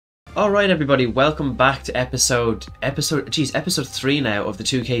Alright everybody, welcome back to episode 3 now of the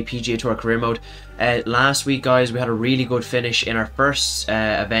 2K PGA Tour Career Mode. Last week guys, we had a really good finish in our first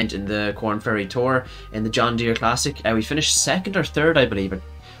event in the Korn Ferry Tour in the John Deere Classic. We finished 2nd or 3rd I believe, I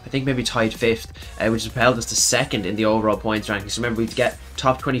think maybe tied 5th, which propelled us to 2nd in the overall points ranking. So remember, we had to get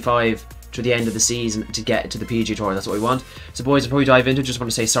top 25 to the end of the season to get to the PGA Tour. That's what we want. So boys, before we dive into it, just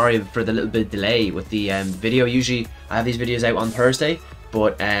want to say sorry for the little bit of delay with the video. Usually I have these videos out on Thursday,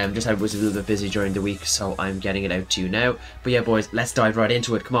 but just I was a little bit busy during the week, so I'm getting it out to you now. But yeah boys, let's dive right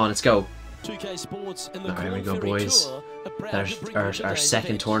into it. Come on, let's go. 2K Sports and the Here we go Korn Ferry boys. Tour Our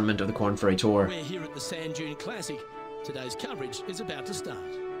second tournament of the Korn Ferry Tour. We're here at the Sand Dune Classic. Today's coverage is about to start.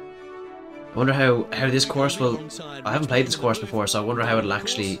 I wonder how this course will. I haven't played this course before, so I wonder how it'll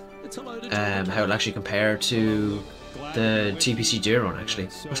actually compare to the TPC Deer run. Actually,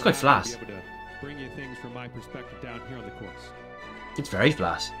 it's quite flat. Bring you things from my perspective down here on the course. It's very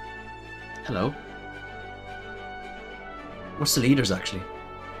flat. Hello. What's the leaders actually?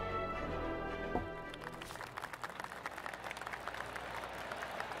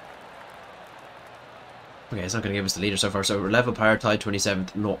 Okay, it's not going to give us the leader so far. So we're level par, tied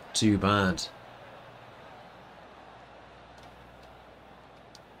 27th. Not too bad.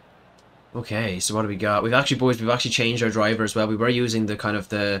 Okay, so what do we got? We've actually changed our driver as well. We were using the kind of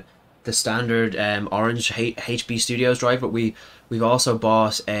the standard orange HB Studios driver, but we've also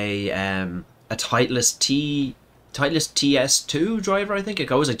bought a Titleist TS2 driver. I think it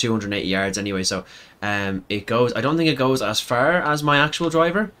goes like 280 yards anyway. So it goes. I don't think it goes as far as my actual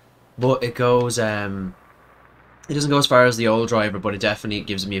driver, but it goes. It doesn't go as far as the old driver, but it definitely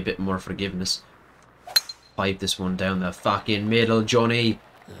gives me a bit more forgiveness. Pipe this one down the fucking middle, Johnny.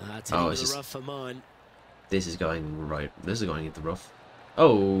 Oh, this is going right. This is going into the rough.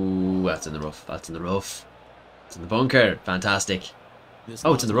 Oh, that's in the rough. That's in the rough. It's in the bunker. Fantastic.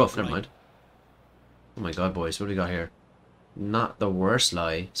 Oh, it's in the rough. Never mind. Oh my god, boys. What do we got here? Not the worst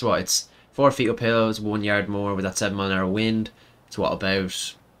lie. So what? It's 4 feet uphill. It's 1 yard more with that 7-mile-an-hour wind. It's what,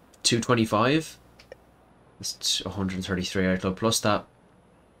 about 225? It's 133 yard club plus that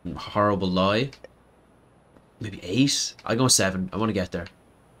horrible lie. Maybe 8. I go 7. I want to get there.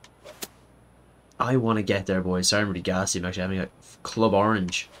 I want to get there, boys. Sorry, I'm really gassy. I'm actually having a Club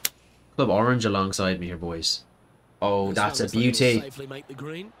Orange alongside me here, boys. Oh, that's a beauty.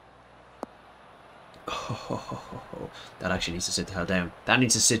 Oh, that actually needs to sit the hell down. That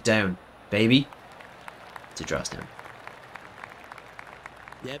needs to sit down, baby. It's a draw down.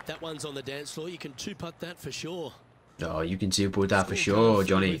 Yep, that one's on the dance floor. You can two-putt that for sure. Oh, you can two-putt that for sure,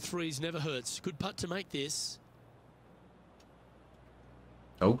 Johnny. Threes never hurts. Good putt to make this.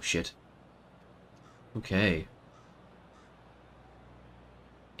 Oh, shit. Okay.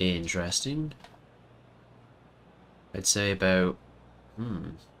 Interesting. I'd say about...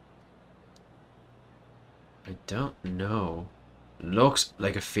 I don't know. Looks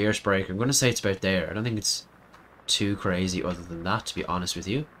like a fierce break. I'm going to say it's about there. I don't think it's too crazy other than that, to be honest with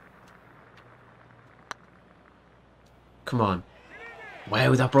you. Come on.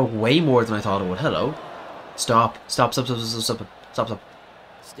 Wow, that broke way more than I thought it would. Hello. Stop. Stop, stop, stop, stop, stop, stop, stop.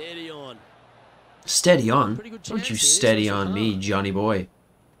 Steady on. Steady on? Don't you steady on me, Johnny boy.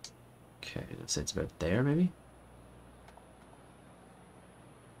 Okay, let's say it's about there, maybe?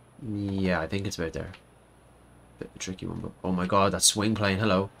 Yeah, I think it's about there. Bit of a tricky one, but oh my god, that swing plane,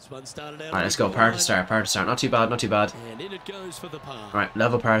 hello. Alright, let's go, par to start, par to start. Not too bad, not too bad. And in it goes for the par. Alright,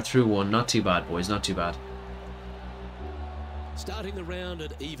 level par through 1, not too bad, boys, not too bad. Starting the round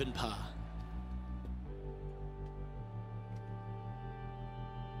at even par.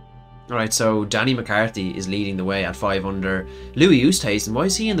 Alright, so Danny McCarthy is leading the way at 5 under. Louis Oosthuizen, why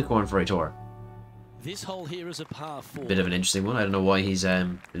is he in the Korn Ferry Tour? This hole here is a par 4. Bit of an interesting one. I don't know why he's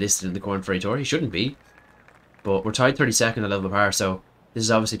listed in the Korn Ferry Tour. He shouldn't be. But we're tied 32nd at level par, so this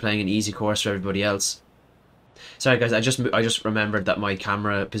is obviously playing an easy course for everybody else. Sorry guys, I just remembered that my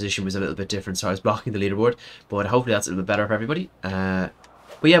camera position was a little bit different, so I was blocking the leaderboard. But hopefully that's a little bit better for everybody. But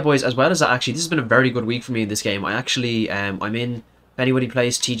yeah, boys, as well as that, actually, this has been a very good week for me in this game. I actually, I'm in... If anybody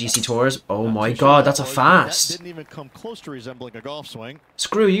plays TGC Tours, oh my god, that's a fast. That didn't even come close to resembling a golf swing.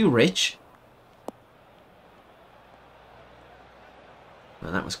 Screw you, Rich.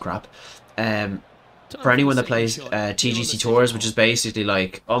 Well, that was crap. For anyone that plays TGC Tours, which is basically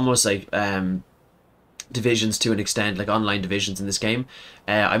like almost like divisions to an extent, like online divisions in this game,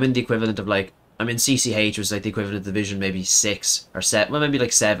 I'm in the equivalent of like, I'm in CCH, which is like the equivalent of division maybe 6 or 7, well maybe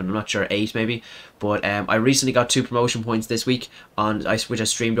like 7, I'm not sure, 8 maybe. But I recently got 2 promotion points this week, which I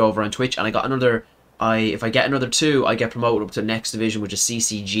streamed over on Twitch, and I got another if I get another 2, I get promoted up to the next division, which is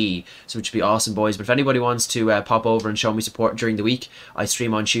CCG, so which would be awesome, boys. But if anybody wants to pop over and show me support during the week, I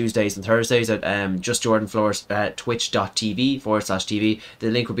stream on Tuesdays and Thursdays at Just Jordan Floors, twitch.tv/TV.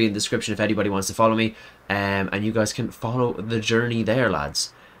 The link will be in the description if anybody wants to follow me, and you guys can follow the journey there,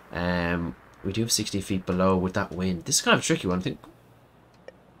 lads. We do have 60 feet below with that wind. This is kind of a tricky one.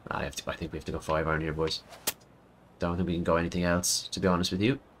 I think we have to go 5-iron here, boys. Don't think we can go anything else, to be honest with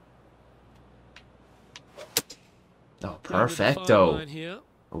you. Oh, perfecto.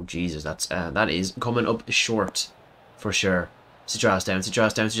 Oh, Jesus, that is coming up short, for sure. Sit your ass down, sit your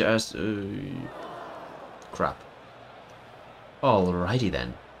ass down, sit your ass... crap. Alrighty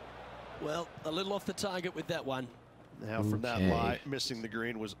then. Well, a little off the target with that one. Now from that lie, missing the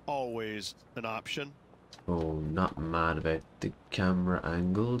green was always an option. Oh, not mad about the camera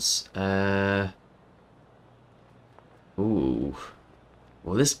angles. Ooh.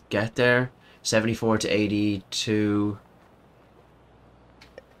 Will this get there? 74 to 82.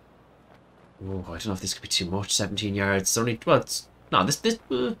 Oh, I don't know if this could be too much. 17 yards. It's only, well, it's, no, this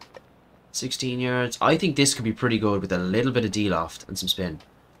 16 yards. I think this could be pretty good with a little bit of D-loft and some spin.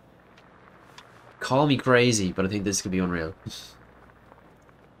 Call me crazy, but I think this could be unreal.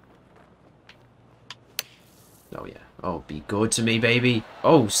 Oh, yeah. Oh, be good to me, baby.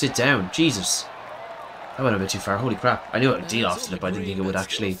 Oh, sit down. Jesus. That went a bit too far. Holy crap. I knew it would D-lofted it, but I didn't think it would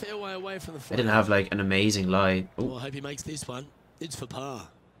actually... I didn't have, like, an amazing lie. Oh. Well, I hope he makes this one. It's for par.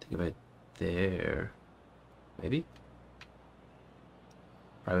 Think about there. Maybe?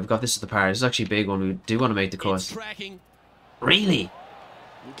 Right, we've got this at the par. This is actually a big one. We do want to make the cut. Really?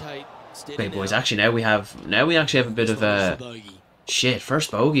 Okay, boys. Actually, now we actually have a bit of a... Shit,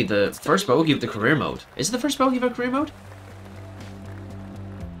 first bogey. The first bogey of the career mode. Is it the first bogey of our career mode?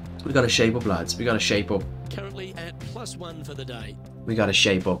 We gotta shape up, lads. We gotta shape up. Currently at +1 for the day. We gotta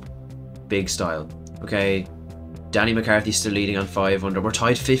shape up. Big style. Okay. Danny McCarthy's still leading on 5 under. We're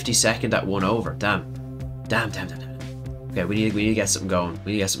tied 52nd at 1 over. Damn. Damn. Okay, we need to get something going.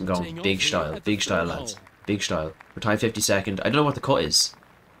 We need to get something going. Big style. Big style, lads. Big style. We're tied 52nd. I don't know what the cut is,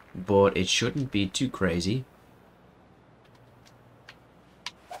 but it shouldn't be too crazy.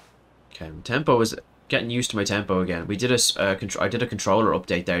 Okay, tempo is getting used to my tempo again. We did I did a controller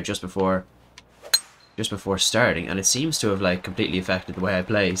update there just before starting, and it seems to have like completely affected the way I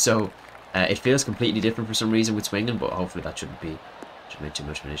play. So it feels completely different for some reason with swinging, but hopefully that shouldn't be too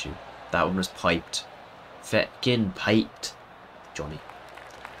much of an issue. That one was piped, feckin' piped, Johnny.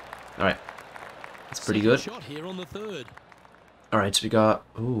 All right, that's pretty good. Shot here on the third. All right, so we got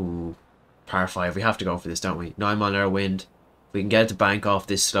par 5. We have to go for this, don't we? 9 mile an hour wind. If we can get it to bank off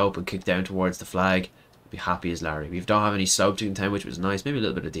this slope and kick down towards the flag, be happy as Larry. We don't have any slope to contend, which was nice. Maybe a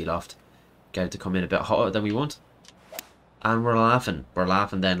little bit of D-loft. Get it to come in a bit hotter than we want. And we're laughing. We're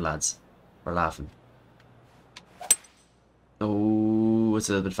laughing then, lads. We're laughing. Oh, it's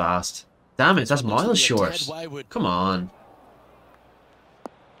a little bit fast. Damn it, that's miles short. Come on.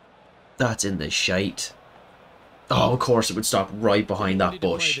 That's in the shite. Oh, of course it would stop right behind that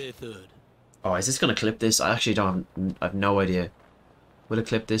bush. Oh, is this going to clip this? I actually don't have, I have no idea. Will it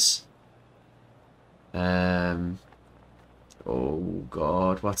clip this? Oh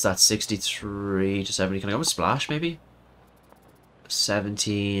god, what's that? 63 to 70. Can I go with splash maybe?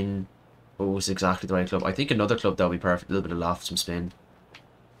 17. Oh, it's exactly the right club. I think another club that'll be perfect. A little bit of loft, some spin.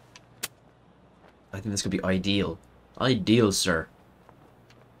 I think this could be ideal. Ideal, sir.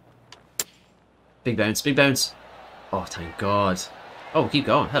 Big bounce, big bounce. Oh, thank god. Oh, keep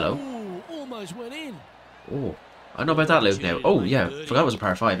going. Hello. Ooh, almost went in. Oh, I don't know about that, Luke, now. Oh, yeah, forgot it was a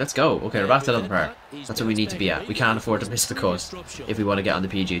par 5. Let's go. Okay, we're back to 11 par. That's what we need to be at. We can't afford to miss the cut if we want to get on the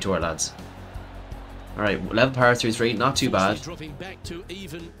PGA Tour, lads. Alright, 11 par through 3. Not too bad.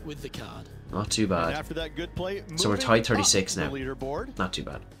 Not too bad. So we're tied 36 now. Not too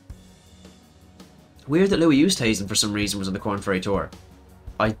bad. Weird that Louis Oosthuizen for some reason was on the Korn Ferry Tour.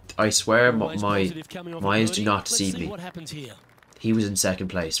 I swear my eyes do not deceive me. He was in second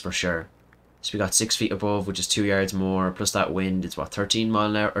place for sure. So we got 6 feet above, which is 2 yards more, plus that wind. It's what, 13 mile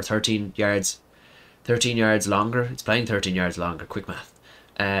an hour, or 13 yards. 13 yards longer. It's playing 13 yards longer. Quick math.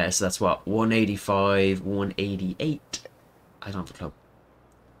 So that's what, 185, 188. I don't have a club.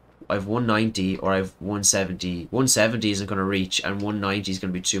 I have 190 or I have 170. 170 isn't going to reach, and 190 is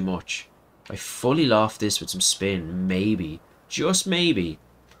going to be too much. If I fully loft this with some spin, maybe, just maybe,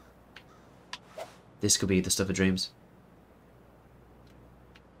 this could be the stuff of dreams.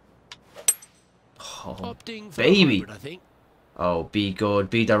 Oh, baby. Oh, be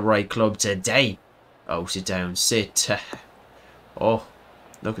good. Be the right club today. Oh, sit down. Sit. Oh,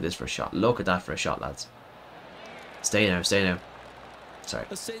 look at this for a shot. Look at that for a shot, lads. Stay now. Stay now. Sorry.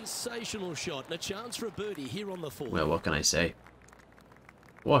 A sensational shot and a chance for a birdie here on the 4. Well, what can I say?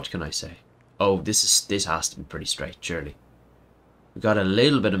 What can I say? Oh, this has to be pretty straight, surely. We've got a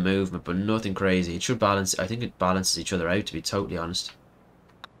little bit of movement, but nothing crazy. It should balance. I think it balances each other out, to be totally honest.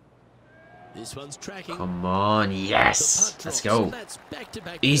 This one's tracking. Come on, yes! Let's go.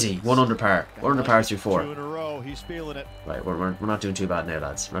 Easy, 1 under par. 1 under par through 4. 2 in a row. He's feeling it. Right, we're not doing too bad now,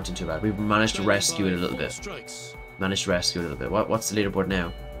 lads. We're not doing too bad. We've managed to rescue it a little bit. Managed to rescue it a little bit. What's the leaderboard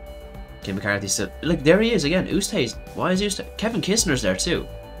now? Kim McCarthy still... Look, there he is again. Ustay's... Why is Ustay... Kevin Kistner's there too.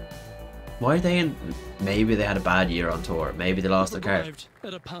 Why are they in... Maybe they had a bad year on tour. Maybe they lost their card.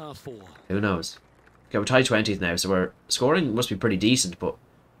 At a par 4. Who knows? Okay, we're tied 20th now, so we're scoring must be pretty decent, but...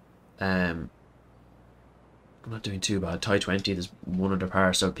 I'm not doing too bad. Tie 20, there's 1 under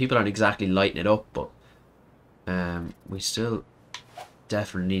par, so people aren't exactly lighting it up, but we still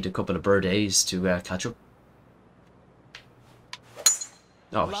definitely need a couple of birdies to catch up.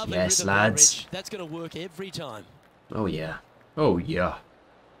 Oh, Lovely yes, lads. That's going to work every time. Oh, yeah. Oh, yeah.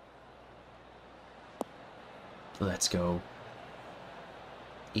 Let's go.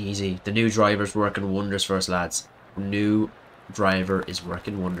 Easy. The new driver's working wonders for us, lads. New driver is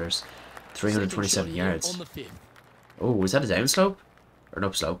working wonders. 327 yards. Oh, is that a downslope? Or an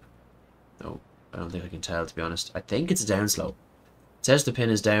upslope? No, I don't think I can tell, to be honest. I think it's a downslope. It says the pin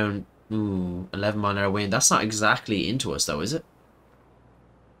is down, 11 mile an hour wind. That's not exactly into us, though, is it?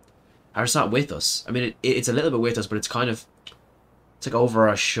 Or it's not with us. I mean, it's a little bit with us, but it's kind of... It's like over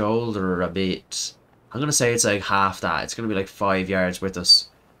our shoulder a bit. I'm going to say it's like half that. It's going to be like 5 yards with us.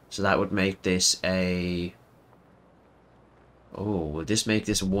 So that would make this a... Oh, would this make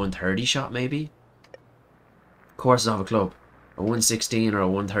this a 130 shot, maybe? Courses off a club. A 116 or a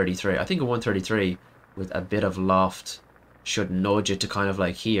 133. I think a 133 with a bit of loft should nudge it to kind of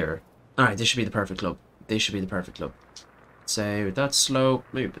like here. Alright, this should be the perfect club. This should be the perfect club. Say, with that slope,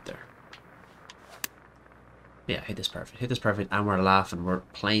 maybe a bit there. Yeah, hit this perfect. Hit this perfect, and we're laughing. We're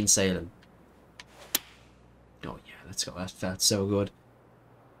plain sailing. Oh, yeah, let's go. That's so good.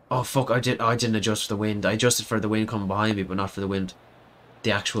 Oh fuck! I didn't adjust for the wind. I adjusted for the wind coming behind me, but not for the wind.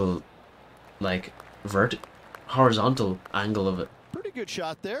 The actual, like, horizontal angle of it. Pretty good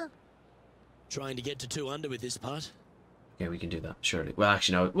shot there. Trying to get to 2 under with this putt. Yeah, we can do that, surely. Well,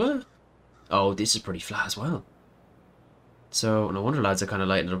 actually, no. Well, oh, this is pretty flat as well. So no wonder lads are kind of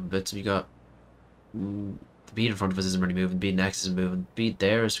lighting it up a bit. So we got the bead in front of us isn't really moving. Bead next isn't moving. Bead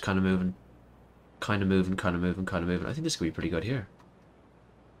there is kind of moving. Kind of moving. Kind of moving. Kind of moving. I think this could be pretty good here.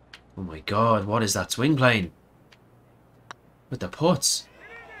 Oh my god, what is that swing plane? With the putts.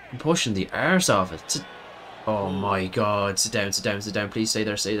 I'm pushing the arse off it. Oh my god, sit down, sit down, sit down. Please stay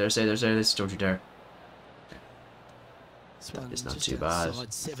there, stay there, stay there, stay there. Don't you dare. That is not too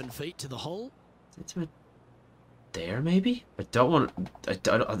bad. 7 feet to the hole. It's about there, maybe? I don't want... I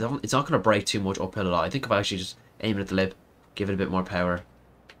don't, it's not going to break too much uphill at all. I think if I actually just aim it at the lip, give it a bit more power.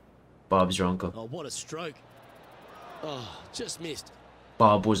 Bob's your uncle. Oh, what a stroke. Oh, just missed.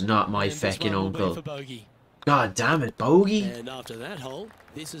 Bob was not my feckin' uncle. God damn it, bogey! And after that hole,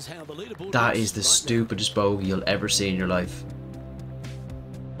 this is how the leaderboard that is the stupidest bogey you'll ever see in your life.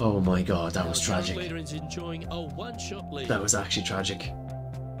 Oh my god, that was tragic. That was actually tragic.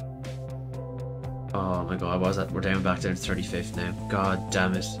 Oh my god, was that? We're down back down to 35th now. God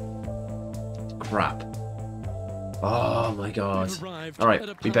damn it. Crap. Oh my god.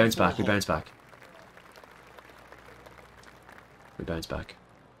 Alright, we bounce back, we bounce back. We bounce back.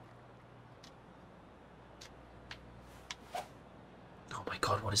 Oh my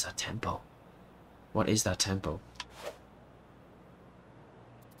god, what is that tempo? What is that tempo?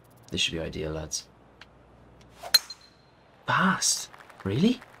 This should be ideal, lads. Fast?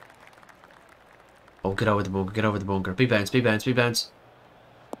 Really? Oh, get over the bunker, get over the bunker. Big bounce, big bounce, big bounce.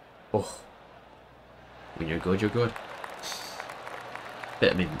 Oh. When you're good, you're good.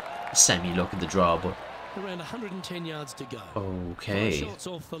 Bit, I mean, semi-luck in the draw, but... Around 110 yards to go. Okay. 5 shots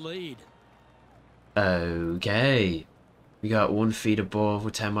off the lead. Okay. We got 1 feet above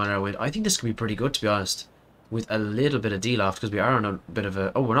with 10 mile an hour wind. I think this could be pretty good, to be honest. With a little bit of D-loft, because we are on a bit of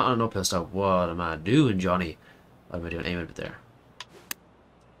a... Oh, we're not on an uphill stop. What am I doing, Johnny? What am I doing? Aiming a bit there.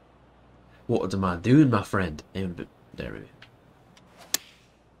 What am I doing, my friend? Aiming a bit there, maybe.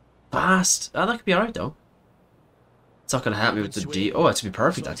 Fast! Oh, that could be alright, though. It's not going to help me with the D... Oh, it's going to be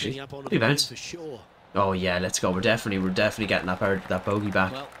perfect, actually. Big bounce. Oh, yeah, let's go. We're definitely getting that bogey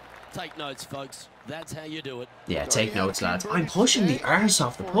back. Well, take notes, folks. That's how you do it. Yeah, take notes, lads. I'm pushing the arse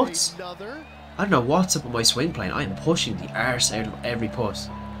off the putts. I don't know what's up with my swing plane. I am pushing the arse out of every putt.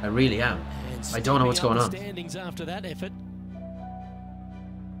 I really am. I don't know what's going on. After that effort.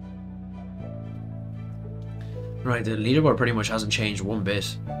 Right, the leaderboard pretty much hasn't changed one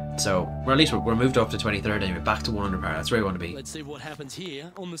bit. So, or at least we're moved up to 23rd anyway, back to 100 par. That's where we want to be. Let's see what happens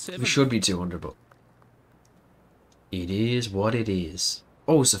here on the 7th. We should be 200, but it is what it is.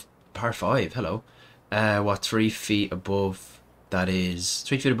 Oh, it's a par 5. Hello. What, 3 feet above? That is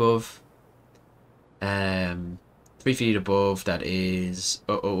 3 feet above. 3 feet above. That is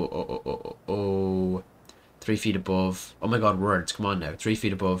 3 feet above. Oh my God, words! Come on now. 3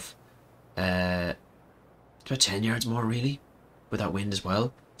 feet above. About 10 yards more, really, with that wind as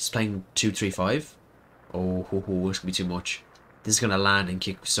well. He's playing 2-3-5. Oh, this could be too much. This is gonna land and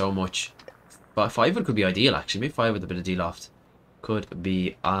kick so much. But 5 wood could be ideal, actually. Maybe 5 with a bit of D-loft could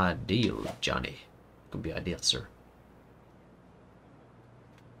be ideal, Johnny. Could be ideal, sir.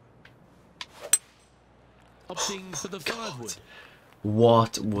 Opting for the 5 wood.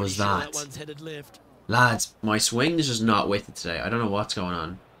 What was Pretty sure that? one's headed left. Lads, my swing is just not with it today. I don't know what's going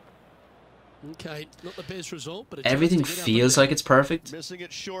on. Okay, not the best result, but Everything feels like it's perfect, Missing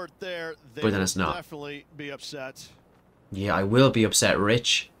it short there. They but then it's will not. definitely be upset. Yeah, I will be upset,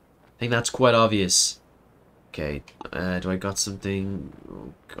 Rich. I think that's quite obvious. Okay, do I got something?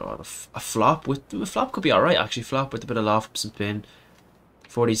 Oh God, a flop with a flop could be all right actually. Flop with a bit of loft, some pin.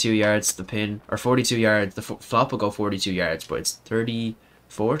 42 yards to the pin, or 42 yards. The flop will go 42 yards, but it's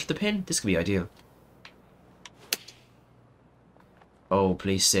 34 to the pin. This could be ideal. Oh,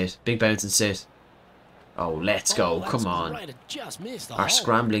 please sit. Big bounce and sit. Oh, let's go. Come on. Great. It just missed the Our hole.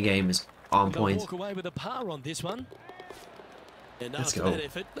 scrambling game is on Gonna point. walk away with a par on this one. And Let's after go. that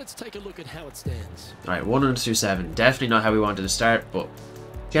effort, let's take a look at how it stands. Alright, 127. Definitely not how we wanted to start, but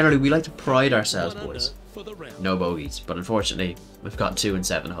generally we like to pride ourselves, 1 under boys. for the round. No bogeys, but unfortunately, we've got 2 and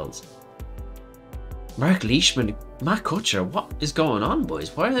 7 holes. Mark Leishman, Matt Kutcher, what is going on,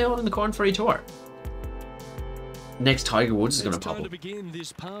 boys? Why are they all in the Korn Ferry Tour? Next Tiger Woods is going to It's pop time up. to begin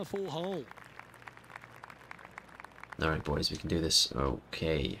this par 4 hole. Alright, boys, we can do this.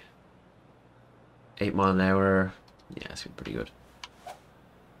 Okay. 8 mile an hour. Yeah, it's pretty good.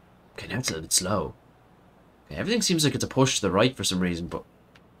 Okay, now it's a little bit slow. Okay, everything seems like it's a push to the right for some reason, but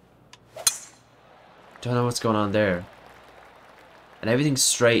don't know what's going on there. And everything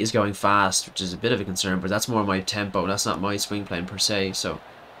straight is going fast, which is a bit of a concern, but that's more my tempo. That's not my swing plane per se, so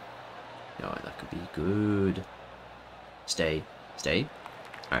oh, that could be good. Stay. Alright.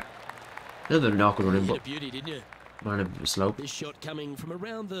 A little bit of an awkward one in, You hit but a beauty, didn't you? on a bit of a slope. This shot coming from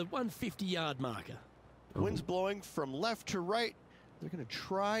around the 150-yard marker. Wind's blowing from left to right. They're going to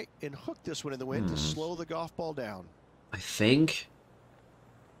try and hook this one in the wind to slow the golf ball down. I think...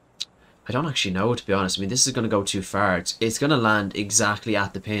 I don't actually know, to be honest. I mean, this is going to go too far. It's going to land exactly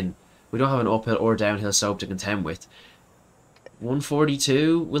at the pin. We don't have an uphill or downhill slope to contend with.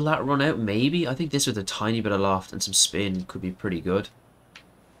 142, will that run out? Maybe. I think this with a tiny bit of loft and some spin could be pretty good.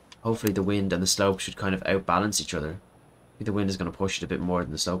 Hopefully the wind and the slope should kind of outbalance each other. I think the wind is going to push it a bit more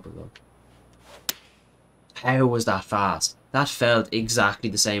than the slope will, though. How was that fast? That felt exactly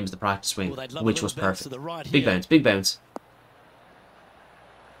the same as the practice swing, Well, which was bounce to perfect. the right Big here. bounce, big bounce.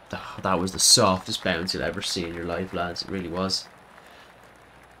 Oh, that was the softest bounce you'll ever see in your life, lads. It really was.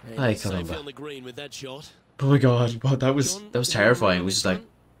 And Ay, he's safely caramba. on the green with that shot. Oh my God, wow, that was John, terrifying. It around was in just like,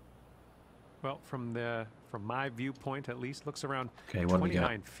 front. Well, from my viewpoint at least, looks around okay, what do we got?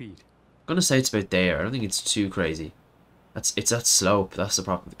 29 feet. I'm gonna say it's about there. I don't think it's too crazy. It's that slope. That's the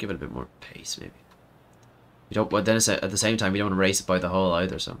problem. Give it a bit more pace, maybe. You don't. But then it's at the same time, you don't want to race it by the hole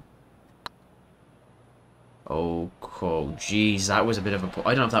either. So. Oh, jeez, that was a bit of a.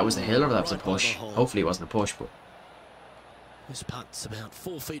 I don't know if that was the hill or if that was a Right by the push. hole. Hopefully, it wasn't a push, but This putt's about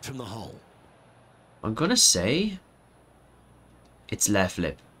 4 feet from the hole. I'm gonna say it's left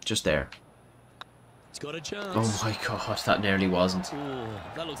lip, just there. He's got a chance. Oh my God, that nearly wasn't. Oh,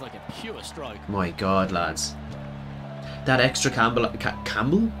 that looks like a pure stroke. My God, lads. That extra Campbell? That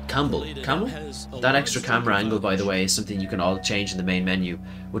extra camera angle, by the way, is something you can all change in the main menu,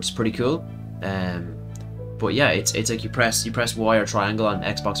 which is pretty cool. But yeah, it's like you press Y or triangle on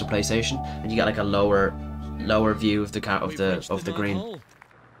Xbox or PlayStation, and you get like a lower view of the green.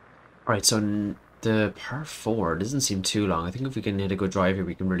 Right, so the par 4 doesn't seem too long. I think if we can hit a good drive here,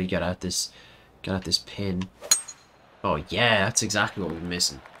 we can really get at this pin. Oh yeah, that's exactly what we've been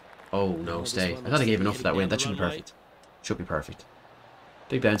missing. Oh no, stay. I thought I gave enough for that win. That should be perfect. Should be perfect.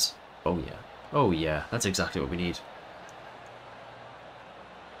 Big bounce. Oh yeah. Oh yeah. That's exactly what we need.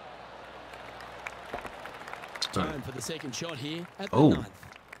 Time for the second shot here at the Oh. 9th.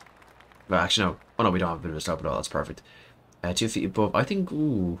 Well, actually no. Oh no, we don't have a bit of a slope at all. That's perfect. 2 feet above. I think.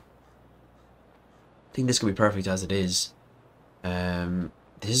 Ooh. I think this could be perfect as it is.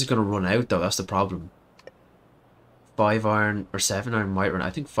 This is gonna run out though. That's the problem. 5 iron or 7 iron might run. I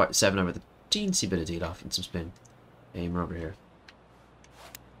think 7 iron with a teensy bit of deal off and some spin. Aim over here.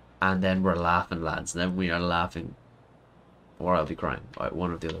 And then we're laughing, lads. Then we are laughing. Or I'll be crying. Right,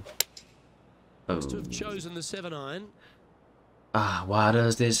 one or the other. To have chosen the 7-iron. Ah, why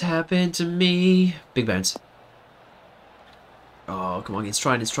does this happen to me? Big bounce. Oh, come on, it's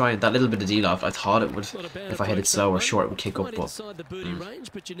trying, it's trying. That little bit of D-loft, I thought it would, if I hit it slow or short, it would kick up, but... Inside the birdie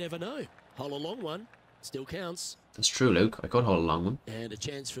range, but you never know. Hole a long one. Still counts. That's true, Luke. I could hold a long one. And a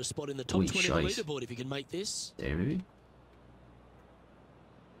chance for a spot in the top 20 of the leaderboard if you can make this. There, maybe.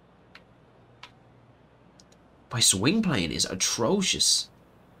 My swing plane is atrocious.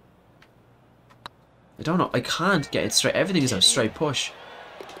 I don't know. I can't get it straight. Everything is a straight push.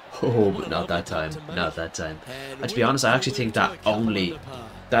 Oh, but not that time. Not that time. And to be honest, I actually think that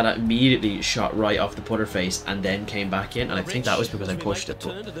that immediately shot right off the putter face and then came back in. And I think that was because I pushed it.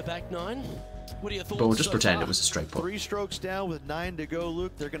 But we'll just pretend it was a straight putt. 3 strokes down with 9 to go,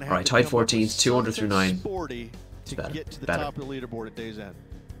 Luke. They're going to have right, tied 14s, 200 through 9. 40 to get to the top of the leaderboard at day's end.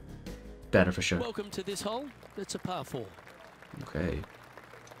 Better for sure. Welcome to this hole. It's a par 4. Okay.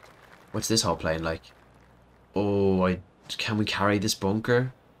 What's this hole playing like? Oh, can we carry this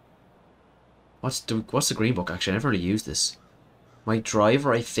bunker? What's the green book actually? I never really used this. My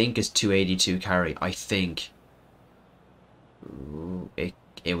driver, I think, is 282 carry. I think. Ooh, it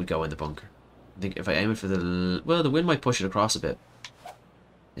would go in the bunker. I think if I aim it for the... Well, the wind might push it across a bit.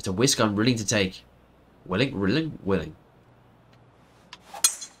 It's a whisk I'm willing to take. Willing?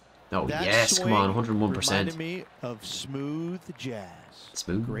 Oh, that yes, come on, 101%. Reminded me of smooth jazz.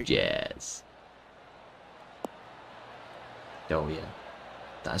 Smooth jazz. Oh, yeah.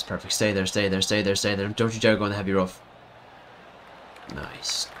 That's perfect. Stay there, stay there, stay there, stay there. Don't you dare go on the heavy rough.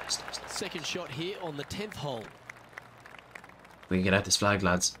 Nice. Second shot here on the 10th hole. We can get out this flag,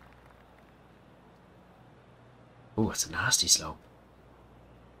 lads. Oh, it's a nasty slope.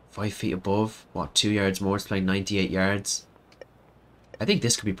 5 feet above. What, 2 yards more? It's playing 98 yards. I think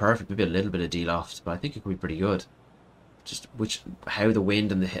this could be perfect. Maybe a little bit of D-loft, but I think it could be pretty good. Just how the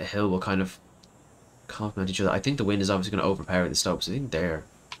wind and the hill will kind of complement each other. I think the wind is obviously going to overpower the slope, so I think there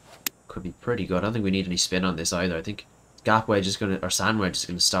could be pretty good. I don't think we need any spin on this either. I think gap wedge is going to, or sand wedge is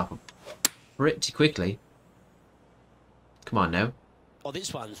going to stop him pretty quickly. Come on now. Oh,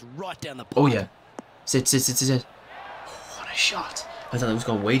 this one's right down the pipe. Oh yeah. Sit. Oh, what a shot. I thought that was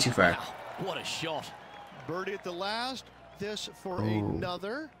going way too far. Wow, what a shot. Birdie at the last. This for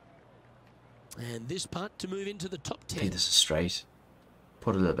another. And this putt to move into the top 10. I think this is straight.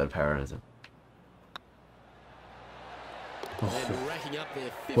 Put a little bit of power in it. Oh.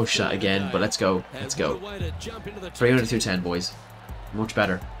 Push that again, but let's go. Let's go. 300 through 10, boys. Much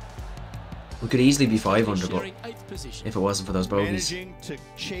better. We could easily be 500, but if it wasn't for those bogeys. To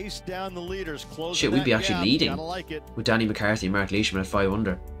chase down the leaders, shit, we'd be actually leading with Danny McCarthy and Mark Leishman at 5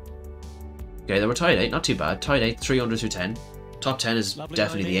 under. Okay, they were tied 8, not too bad. Tied 8, 300 through 10. Top 10 is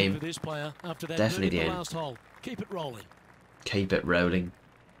definitely the aim. Definitely the aim. Keep it rolling. Keep it rolling.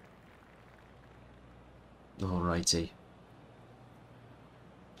 Alrighty.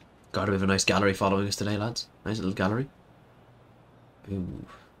 Got a bit of a nice gallery following us today, lads. Nice little gallery. Ooh.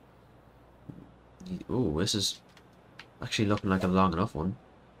 Ooh, this is actually looking like a long enough one.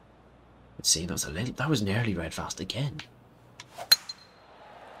 Let's see, that was nearly red fast again.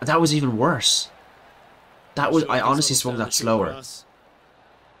 That was even worse. I honestly swung that slower.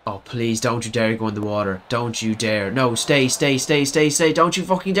 Oh, please, don't you dare go in the water. Don't you dare. No, stay. Don't you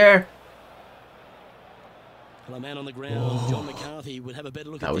fucking dare. Well, a man on the ground, John McCarthy, would have a better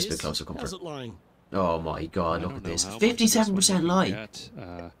look at this. That was a bit closer comfort. How's it lying? Oh my god, look at this. 57% lie.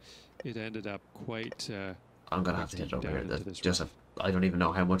 It ended up quite... I'm going to have to hit it over here. I don't even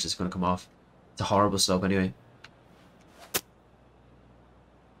know how much it's going to come off. It's a horrible slope anyway.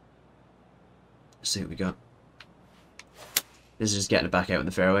 Let's see what we got. This is just getting it back out in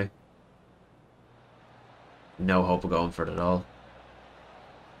the fairway. No hope of going for it at all.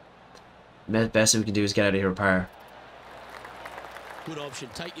 Best thing we can do is get out of here with par. Good option.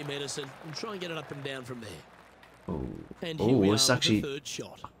 Take your medicine and try and get it up and down from there. Oh, and here we are it's with actually the third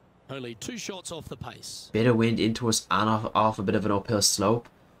shot. Only 2 shots off the pace. Bit of wind into us and off a bit of an uphill slope.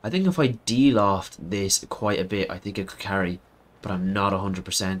 I think if I D-loft this quite a bit, I think it could carry, but I'm not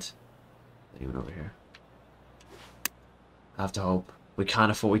 100%. Anyone over here? I have to hope. We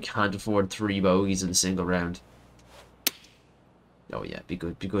can't afford 3 bogeys in a single round. Oh yeah, be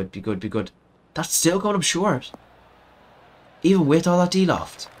good. That's still going up short. Even with all that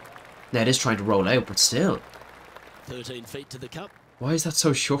D-loft. Now it is trying to roll out, but still. 13 feet to the cup. Why is that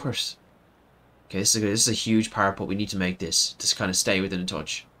so short? Okay, this is a huge par putt. We need to make this. Just kind of stay within a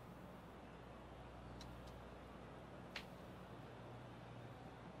touch.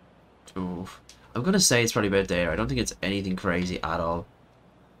 Ooh. I'm going to say it's probably about there. I don't think it's anything crazy at all.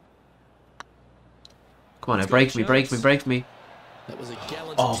 Come on now, break me, break me, break me. That was a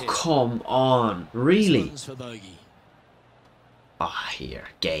gallant Oh, attempt. come on. Really? This one's for bogey. Ah, here.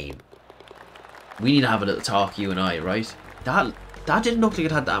 Game. We need to have a little talk, you and I, right? That didn't look like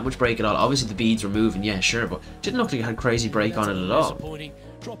it had that much break at all. Obviously, the beads were moving, yeah, sure, but didn't look like it had crazy break on it at all. Disappointing,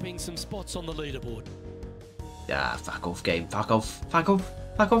 dropping some spots on the leaderboard. Yeah, fuck off, game. Fuck off. Fuck off.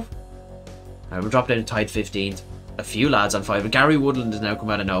 Fuck off. Alright, we're dropping down to tied 15th. A few lads on 5, but Gary Woodland has now come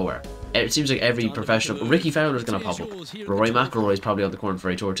out of nowhere. It seems like every professional... Ricky Fowler's going to pop up. Rory McIlroy's probably on the Korn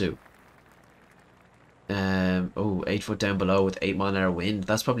Ferry Tour too. Oh, 8 foot down below with 8 mile an hour wind.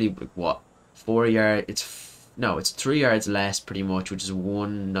 That's probably, what, 4 yards... No, it's 3 yards less pretty much, which is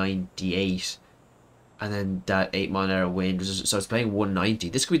 198. And then that 8 mile an hour wind, so it's playing 190.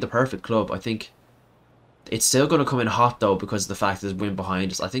 This could be the perfect club. I think it's still going to come in hot though because of the fact there's wind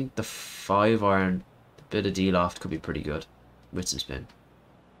behind us. I think the 5-iron, the bit of D-loft could be pretty good with some spin.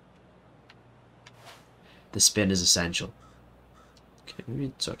 The spin is essential. Okay,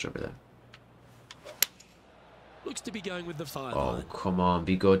 maybe search over there. Looks to be going with the 5 Oh, iron. come on,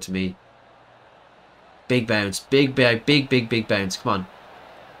 be good to me. Big bounce, big bounce. Come on.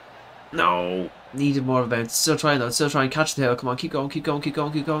 No, needed more of a bounce. Still trying though. Still trying. Catch the tail. Come on, keep going, keep going, keep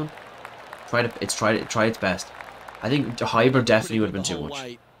going, keep going. Try its best. I think the hybrid definitely would have been too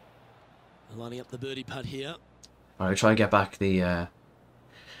much. Lining up the birdie putt here. All right, try and get back the.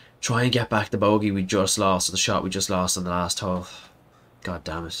 Try and get back the bogey we just lost, or the shot we just lost on the last hole. God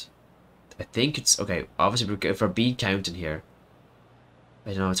damn it. I think it's... Okay, obviously for bead counting here. I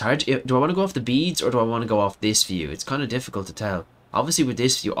don't know, it's hard to... Do I want to go off the beads, or do I want to go off this view? It's kind of difficult to tell. Obviously with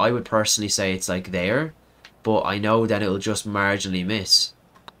this view, I would personally say it's like there. But I know that it'll just marginally miss.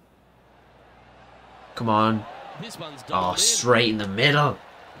 Come on. This one's Oh, straight in the middle.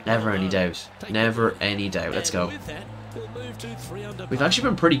 Never any doubt. Never any doubt. Let's go. We've actually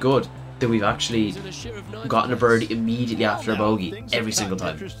been pretty good that we've actually gotten a birdie immediately after a bogey every single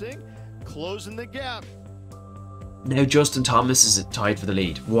time. Closing the gap. Now Justin Thomas is tied for the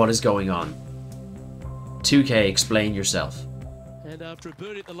lead. What is going on? 2K, explain yourself. And after a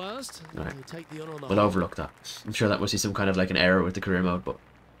birdie at the last, Right. they take the honor on the We'll hole. overlook that. I'm sure that must be some kind of like an error with the career mode, but...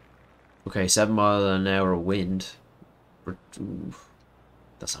 Okay, 7 mile an hour wind. Ooh.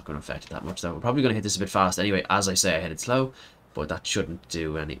 That's not going to affect it that much though. We're probably going to hit this a bit fast anyway. As I say, I hit it slow, but that shouldn't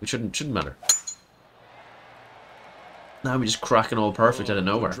do any... It shouldn't matter. Now we just cracking all perfect out of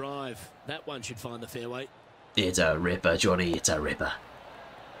Good nowhere. drive. That one should find the fairway. It's a ripper, Johnny. It's a ripper.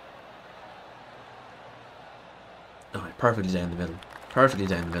 Alright, perfectly down the middle. Perfectly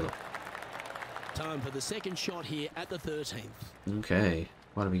down the middle. Time for the second shot here at the 13th. Okay.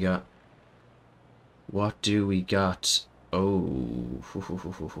 What do we got? What do we got? Oh.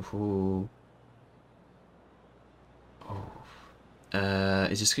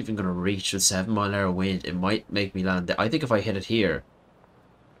 Is this even going to reach with 7 mile an hour wind? It might make me land. I think if I hit it here,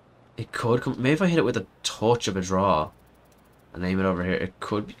 it could come. Maybe if I hit it with a touch of a draw and aim it over here, it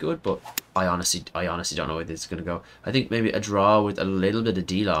could be good. But I honestly don't know where this is going to go. I think maybe a draw with a little bit of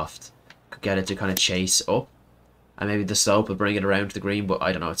D-loft could get it to kind of chase up, and maybe the slope will bring it around to the green. But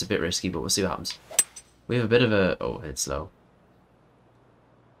I don't know. It's a bit risky, but we'll see what happens. We have a bit of a... Oh, it's slow.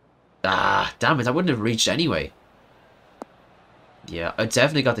 Ah, damn it. I wouldn't have reached anyway. Yeah, I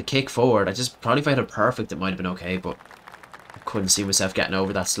definitely got the kick forward. I just... Probably if I had it perfect, it might have been okay, but... I couldn't see myself getting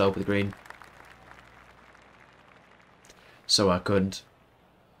over that slope of the green. So I couldn't.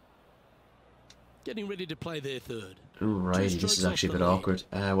 Getting ready to play their third. Alrighty, this is actually a bit awkward.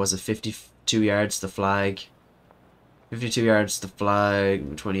 Was it 52 yards to the flag? 52 yards to the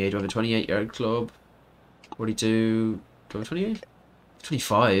flag. 28. Do I have a 28 yard club? 42. Do I have 28?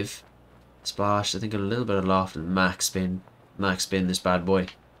 25. Splash. I think a little bit of loft and max spin. Max spin this bad boy. And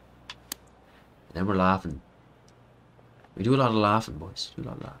then we're laughing. We do a lot of laughing, boys. Do a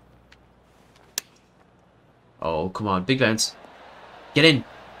lot of laughing. Oh, come on. Big bounce. Get in.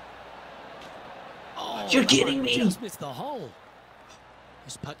 Oh, You're that kidding one me. Just missed the hole.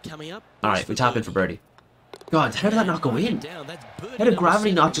 This putt coming up. Alright, we tap in for birdie. God, how did that not go in? Down. That's birdie How did number gravity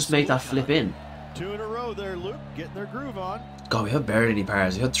 7 not just make that flip in? 2 in a row there, Luke. Getting their groove on. God, we have barely any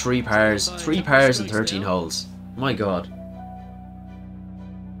pars. We had 3 pars. 3 pars and 13 holes. My God.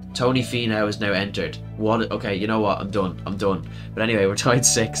 Tony Finau is now entered. What? Okay, you know what? I'm done. I'm done. But anyway, we're tied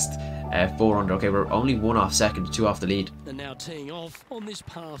 6th. 4 under. Okay, we're only 1 off second, 2 off the lead. And now teeing off on this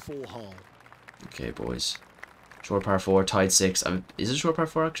par 4 hole. Okay, boys. Short par 4, tied 6. Is it short par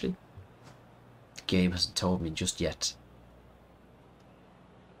 4 actually? The game hasn't told me just yet.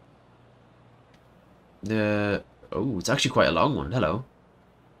 Oh, it's actually quite a long one. Hello.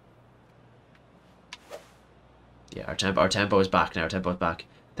 Yeah, our tempo is back now. Our tempo is back.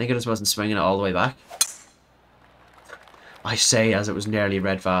 I think I just wasn't swinging it all the way back. I say as it was nearly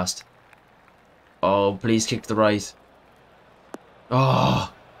red fast. Oh, please kick to the right.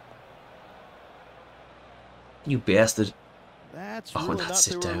 Oh, you bastard. That's Oh, really and not that's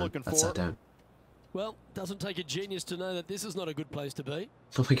what sit they were down. looking That's for. sat down. Well, doesn't take a genius to know that this is not a good place to be.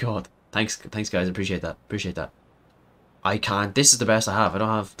 Oh my god. Thanks guys. Appreciate that. Appreciate that. I can't. This is the best I have. I don't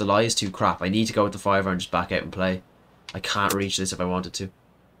have. The lie is too crap. I need to go with the 5 and just back out and play. I can't reach this if I wanted to.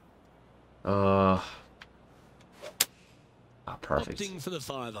 Perfect. Opting for the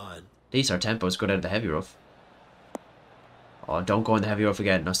 5-iron. At least our tempo is good out of the heavy rough. Oh, don't go in the heavy rough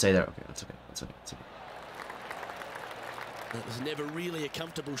again. No, stay there. Okay, that's okay. That's okay. That's okay. That was never really a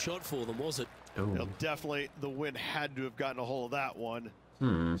comfortable shot for them, was it? Oh. Well, definitely the wind had to have gotten a hold of that one.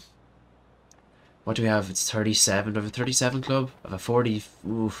 What do we have? It's 37. Do I have a 37 club? I have a 40.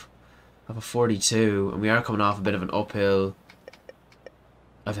 Oof. I have a 42. And we are coming off a bit of an uphill.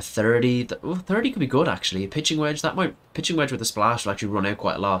 I have a 30. Oh, 30 could be good, actually. A pitching wedge. Pitching wedge with a splash will actually run out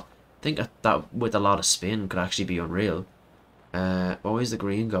quite a lot. I think that with a lot of spin could actually be unreal. Always the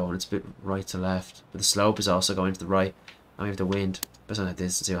green going. It's a bit right to left. But the slope is also going to the right. And we have the wind. But something like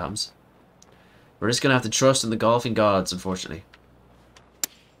this and see what happens. We're just going to have to trust in the golfing gods, unfortunately.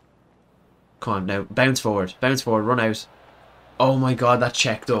 Come on, now. Bounce forward. Bounce forward. Run out. Oh my god, that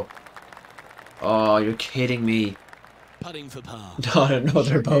checked up. Oh, you're kidding me. Putting for par. Not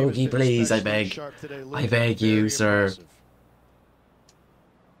another bogey, please, I beg. I beg you, sir.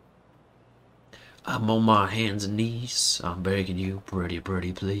 I'm on my hands and knees. I'm begging you, pretty,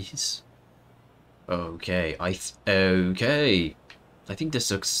 please. Okay, okay. I think this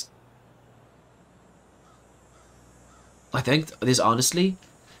looks... I think this honestly...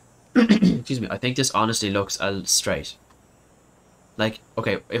 excuse me, I think this honestly looks straight. Like,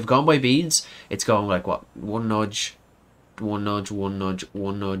 okay, if gone by beads, it's going like what? One nudge, one nudge, one nudge,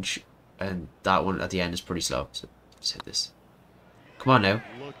 one nudge, and that one at the end is pretty slow. So let's hit this. Come on now.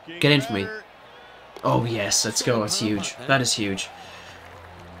 Get in for me. Oh yes, let's go. That's huge. That is huge.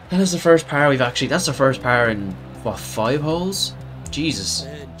 That is the first par we've actually... That's the first par in, what, 5 holes? Jesus.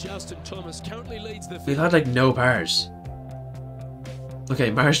 And Justin Thomas currently leads the field. We've had like no pars.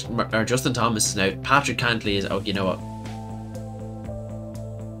 Okay, Justin Thomas is out. Patrick Cantley is... Oh, you know what?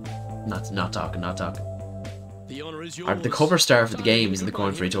 Not talking. The honour is yours. The cover star for the game is in the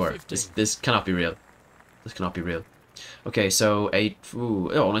Korn Ferry Tour. This cannot be real. This cannot be real. Okay, so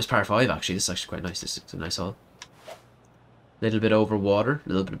oh, nice par 5 actually. This is actually quite nice. This is a nice hole. Little bit over water, a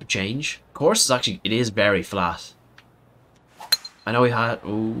little bit of a change. Course is actually, it is very flat. I know we had, the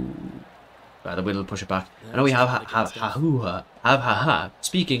wind will push it back. I know we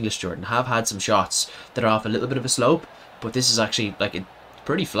speak English, Jordan, have had some shots that are off a little bit of a slope, but this is actually like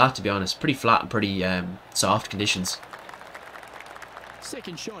pretty flat, to be honest. Pretty flat and pretty soft conditions.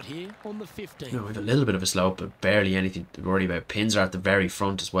 Second shot here on the 15. No, we have a little bit of a slope, but barely anything to worry about. Pins are at the very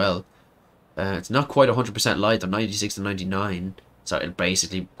front as well. It's not quite 100% light. I'm 96 to 99, so it'll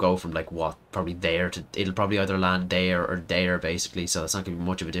basically go from like what, probably there to, it'll probably either land there or there basically. So it's not gonna be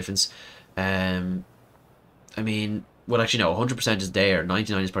much of a difference. I mean, well, actually no, 100% is there.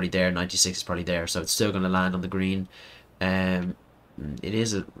 99 is probably there. 96 is probably there. So it's still gonna land on the green. It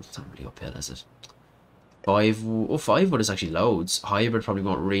is it's not really uphill, is it? 5 wood is actually loads. Hybrid probably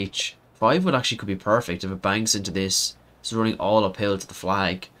won't reach. 5 wood actually could be perfect if it banks into this. It's running all uphill to the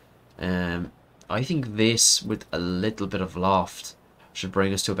flag. I think this with a little bit of loft should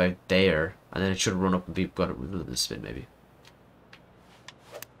bring us to about there, and then it should run up and be got a little bit of spin maybe.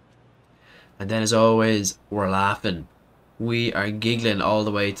 And then as always, we're laughing. We are giggling all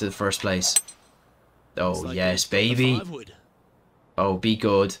the way to the first place. Oh like yes, baby. Oh, be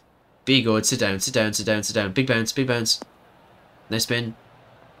good. Be good. Sit down, sit down, sit down, sit down. Big bounce, big bounce. Nice spin.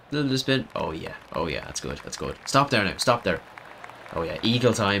 Little bit of spin. Oh yeah, that's good, that's good. Stop there now, stop there. Oh yeah,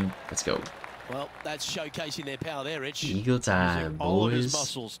 eagle time. Let's go. Well, that's showcasing their power there, Rich. Eagle time, boys. All of his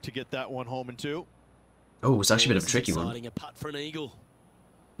muscles to get that one home in 2. Oh, it's actually a bit of a tricky one. A putt for an eagle.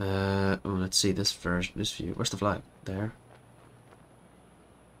 Let's see this version, this view. Where's the flag? There.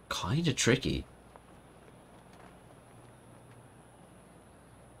 Kind of tricky.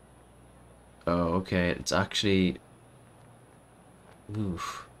 Oh, okay. It's actually.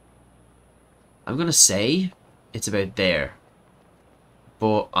 Oof. I'm gonna say it's about there,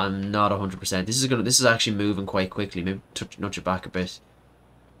 but I'm not 100%. This is actually moving quite quickly. Maybe nudge it back a bit.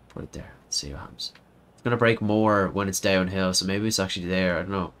 Put it there. Let's see what happens. It's gonna break more when it's downhill, so maybe it's actually there. I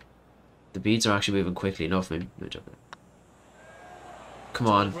don't know. The beads are actually moving quickly enough. Maybe nudge up there. Come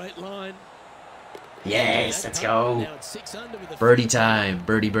on. Great line. Yes, let's go. Now it's 6 under with a Birdie time.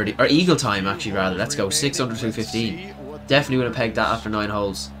 Birdie. Or eagle time, actually, rather. Let's go. 6 under 215. Definitely would have pegged that after 9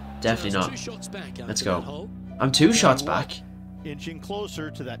 holes. Definitely Just not. 2 shots back after Let's that go. hole. I'm 2 shots back. Inching closer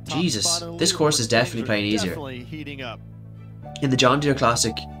to that top Jesus, spot on the this course is leaderboard. definitely Things are playing easier. Definitely heating up. In the John Deere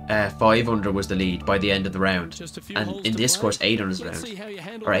Classic, 5 under was the lead by the end of the round. Just a few And holes in to this play. course, 8 under is the Let's round. see how you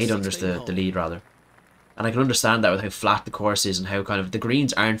handle Or the 8 under is 16th the hole. lead, rather. And I can understand that with how flat the course is and how kind of... The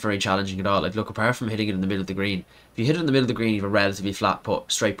greens aren't very challenging at all. Like, look, apart from hitting it in the middle of the green. If you hit it in the middle of the green, you have a relatively flat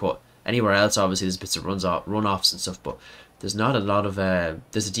putt, straight putt. Anywhere else, obviously, there's bits of runoffs and stuff, but there's not a lot of...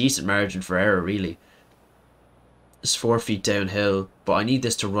 there's a decent margin for error, really. It's 4 feet downhill, but I need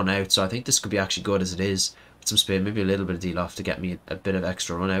this to run out, so I think this could be actually good as it is. With some spin, maybe a little bit of deal off to get me a bit of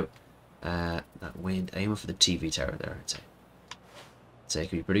extra run out. That wind, aiming for the TV tower there, I'd say. I'd say it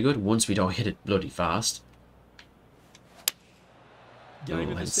could be pretty good once we don't hit it bloody fast. Oh, Going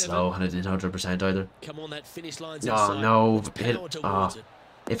with and the 7. slow, and I didn't 100% either. Come on, that finish line's Oh inside. no, Let's hit, power towards it.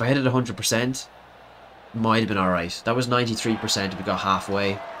 if I hit it 100%, might have been alright. That was 93% if we got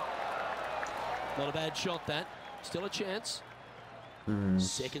halfway. Not a bad shot, that. Still a chance.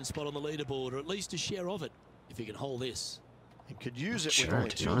 Second spot on the leaderboard, or at least a share of it, if you can hold this. And could use it with Sure, only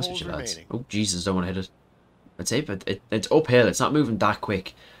to be 2 honest holes with you, lads. remaining. Oh, Jesus, don't want to hit it. I'd say, but it's uphill. It's not moving that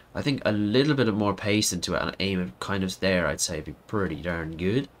quick. I think a little bit of more pace into it and aim it kind of there, I'd say, would be pretty darn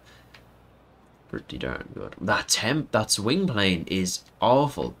good. Pretty darn good. That swing plane is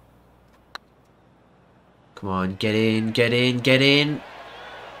awful. Come on, get in, get in, get in.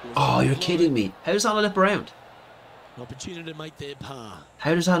 Oh, you're kidding me. How does that not lip around? Opportunity to make their par.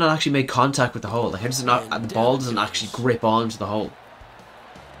 How does that not actually make contact with the hole? Like, how does it not, the ball doesn't actually grip onto the hole?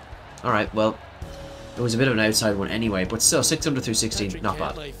 Alright, well, it was a bit of an outside one anyway, but still, 6 under through 16, Patrick not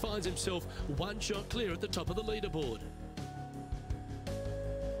bad. Cantlay finds himself 1 shot clear at the top of the leaderboard.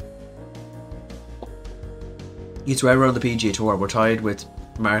 It's where we're on the PGA Tour. We're tied with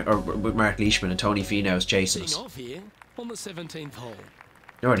Mark Leishman and Tony Finau's chasing us. Teeing off here on the 17th hole.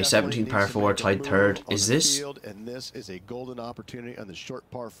 Already Definitely 17 needs par to 4, make a tied move third. on Is the this? field, and this is a golden opportunity on the short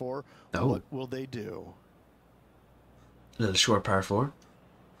par 4. No. What will they do? A little short par 4.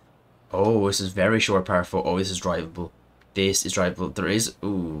 Oh, this is very short par 4. Oh, this is drivable. This is drivable. There is...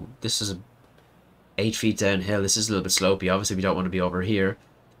 Ooh, this is a 8 feet downhill. This is a little bit slopey. Obviously, we don't want to be over here.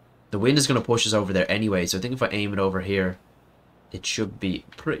 The wind is going to push us over there anyway, so I think if I aim it over here, it should be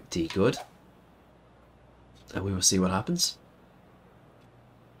pretty good. And we will see what happens.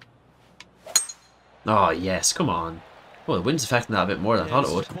 Oh, yes, come on. Well, the wind's affecting that a bit more than I thought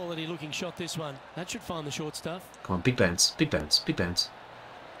it would. Quality looking shot, this one. That should find the short stuff. Come on, big bounce, big bounce, big bounce.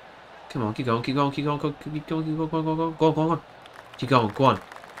 Come on, keep going, keep going, keep going, keep going, keep going, keep going, go on. Keep going, go on.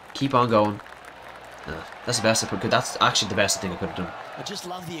 Keep on going. That's the best I could. That's actually the best thing I could have done. I just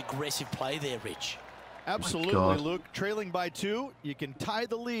love the aggressive play there, Rich. Absolutely, God. Luke. Trailing by 2, you can tie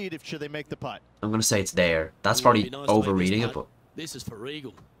the lead if should they make the putt. I'm gonna say it's there. That's It would probably be nice to make overreading this it, but putt. This is for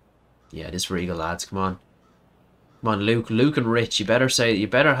Eagle. yeah, it is for Eagle, lads. Come on, come on, Luke and Rich. You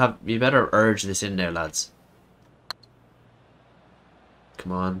better urge this in there, lads.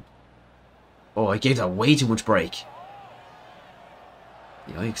 Come on. Oh, I gave that way too much break.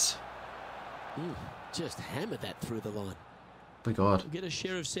 Yikes! Just hammered that through the line. My God, We'll get a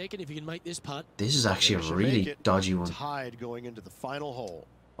share of second if you can make this putt. this is actually They a should really make it dodgy one. Tied going into the final hole.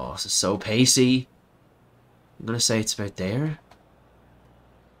 Oh, this is so pacey. I'm gonna say it's about there.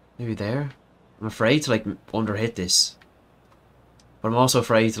 Maybe there. I'm afraid to like underhit this. But I'm also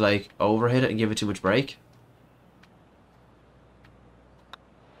afraid to like overhit it and give it too much break.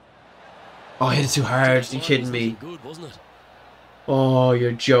 Oh, I hit it too hard. Are you kidding me? Good, wasn't it? Oh,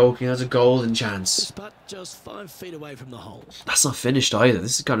 you're joking. That's a golden This chance. putt just 5 feet away from the hole. That's not finished either.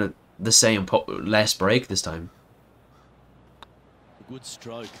 This is kind of the same, less break this time. Good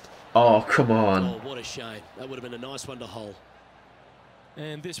stroke. Oh, come Oh, on. what a shame. That would have been a nice one to hole.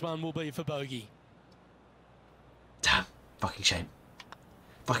 And this one will be for bogey. Damn. Fucking shame.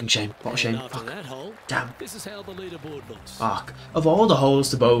 Fucking shame. What a And shame. after Fuck. that hole, Damn. this is how the leaderboard looks. Fuck. Of all the holes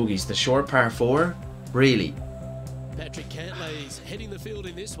to bogeys, the short par 4? Really? Patrick Cantlay's heading the field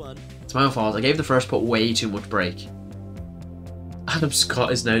in this one. It's my own fault. I gave the first putt way too much break. Adam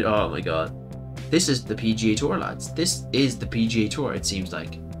Scott is now... Oh my God. This is the PGA Tour, lads. This is the PGA Tour, it seems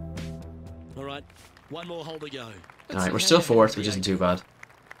like. All right, one more hole to go. Alright, we're still fourth, which isn't too bad.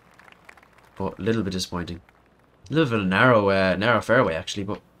 But a little bit disappointing. A little bit of a narrow fairway, actually,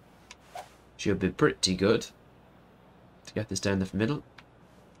 but should be pretty good to get this down the middle.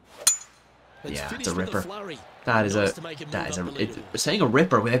 Yeah, it's a ripper. That is a... saying a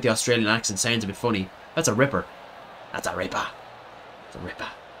ripper without the Australian accent sounds a bit funny. That's a ripper. That's a ripper. It's a ripper.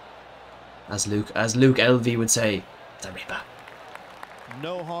 As Luke LV would say, the Reaper.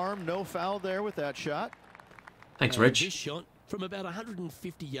 No harm, no foul there with that shot. Thanks, And Rich. This shot from about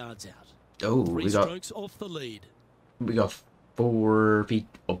 150 yards out. Oh, 3 we got strokes off the lead. 4 feet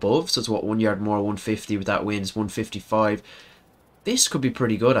above, so it's what, 1 yard more, 150 with that wind, 155. This could be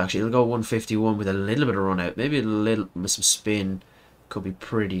pretty good actually. It'll go 151 with a little bit of run out, maybe a little with some spin. Could be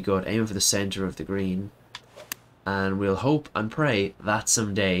pretty good. Aiming for the center of the green, and we'll hope and pray that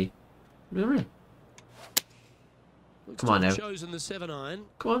someday. Come on now. Chosen the 7-iron.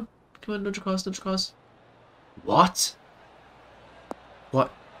 Come on, nudge across, nudge across. What? What?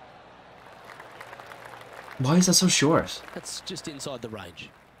 Why is that so short? That's just inside the range.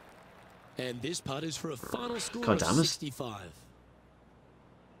 And this putt is for a final score God of damn it. 65.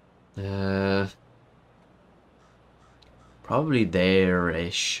 Probably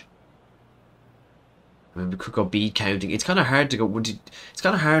there-ish. I mean, we could go bead counting. It's kind of hard to go. It's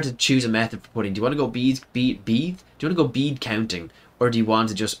kind of hard to choose a method for putting. Do you want to go bead? Do you want to go bead counting, or do you want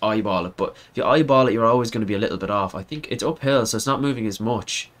to just eyeball it? But if you eyeball it, you're always going to be a little bit off. I think it's uphill, so it's not moving as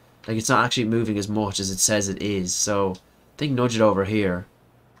much. Like, it's not actually moving as much as it says it is. So I think nudge it over here.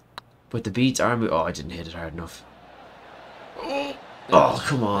 But the beads are moving. Oh, I didn't hit it hard enough. Oh,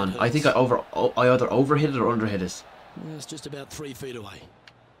 come on! I think I either overhit it or underhit it. It's just about 3 feet away.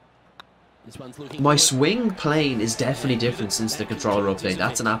 This one's looking My good. swing plane is definitely different since the controller update.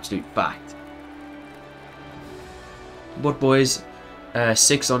 That's an absolute fact. But boys,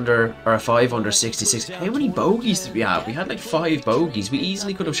 6 under or 5 under 66. How many bogeys did we have? We had like 5 bogeys. We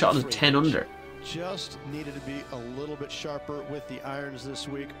easily could have shot at 10 under. Just needed to be a little bit sharper with the irons this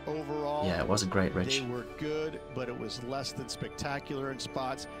week. Overall, Yeah, it wasn't great, Rich. they were good, but it was less than spectacular in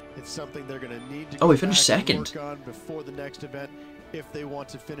spots. It's something they're going to need to Oh, go we finished back and second. work on before the next event if they want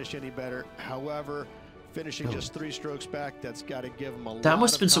to finish any better. However, finishing just 3 strokes back, that's got to give them a lot. That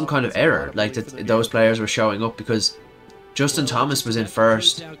must have been some kind of confidence, a lot error, of like belief in that their those game. players were showing up, because Justin Thomas was in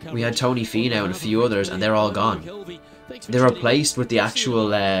first. We had Tony Finau and a few others, and they're all gone. They're replaced with the actual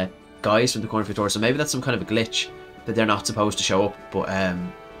guys from the Korn Ferry Tour, so maybe that's some kind of a glitch that they're not supposed to show up. But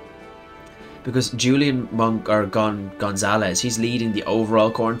because Julian Gonzalez, he's leading the overall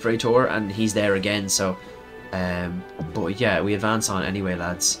Korn Ferry Tour, and he's there again. So, but yeah, we advance on anyway,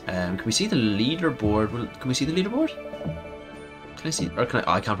 lads. Can we see the leaderboard? Can we see the leaderboard? Can I see? Or can I?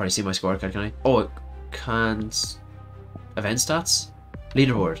 Oh, I can't probably see my scorecard. Can I? Oh, it can't. Event stats?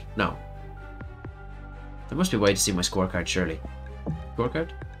 Leaderboard? No. There must be a way to see my scorecard, surely. Scorecard?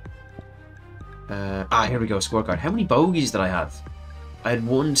 Here we go, scorecard. How many bogeys did I have? I had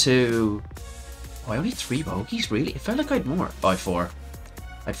 1, 2... Oh, I only had 3 bogeys, really? It felt like I had more. Oh, I had 4.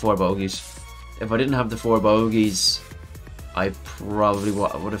 I had 4 bogeys. If I didn't have the 4 bogeys, I probably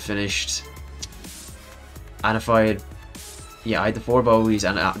would have finished... And if I had... Yeah, I had the 4 bogeys,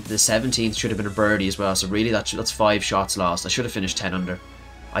 and the 17th should have been a birdie as well, so really that's 5 shots lost. I should have finished 10 under.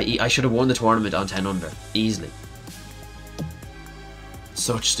 I should have won the tournament on 10 under, easily.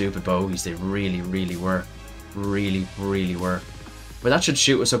 Such stupid bogeys, they really, really were. Really, really were. But that should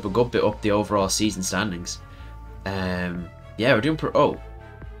shoot us up a good bit up the overall season standings. Yeah, we're doing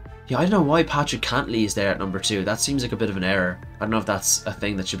yeah, I don't know why Patrick Cantley is there at number 2. That seems like a bit of an error. I don't know if that's a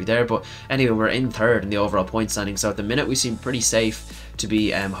thing that should be there, but anyway, we're in 3rd in the overall point standing. So at the minute, we seem pretty safe to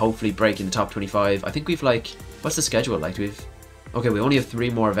be hopefully breaking the top 25. I think we've what's the schedule like? We only have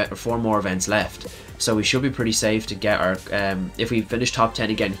 4 more events left, so we should be pretty safe to get our. If we finish top 10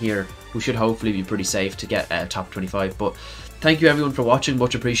 again here, we should hopefully be pretty safe to get top 25. But thank you everyone for watching,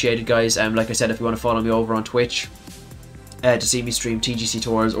 much appreciated, guys. Like I said, if you want to follow me over on Twitch, to see me stream TGC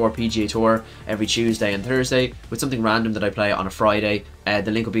Tours or PGA Tour every Tuesday and Thursday with something random that I play on a Friday.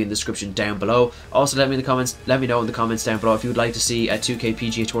 The link will be in the description down below. Also, let me know in the comments down below if you would like to see a 2K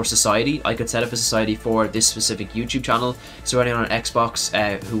PGA Tour society. I could set up a society for this specific YouTube channel, so anyone on Xbox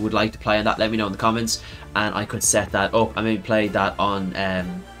who would like to play on that, let me know in the comments, and I could set that up. I maybe play that on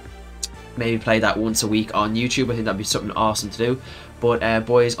maybe play that once a week on YouTube. I think that'd be something awesome to do. But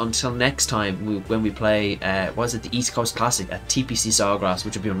boys, until next time, when we play, was it the East Coast Classic at TPC Sawgrass,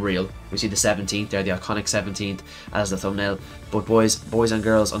 which would be unreal. We see the 17th there, the iconic 17th as the thumbnail. But boys and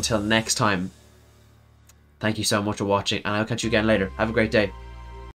girls, until next time, thank you so much for watching, and I'll catch you again later. Have a great day.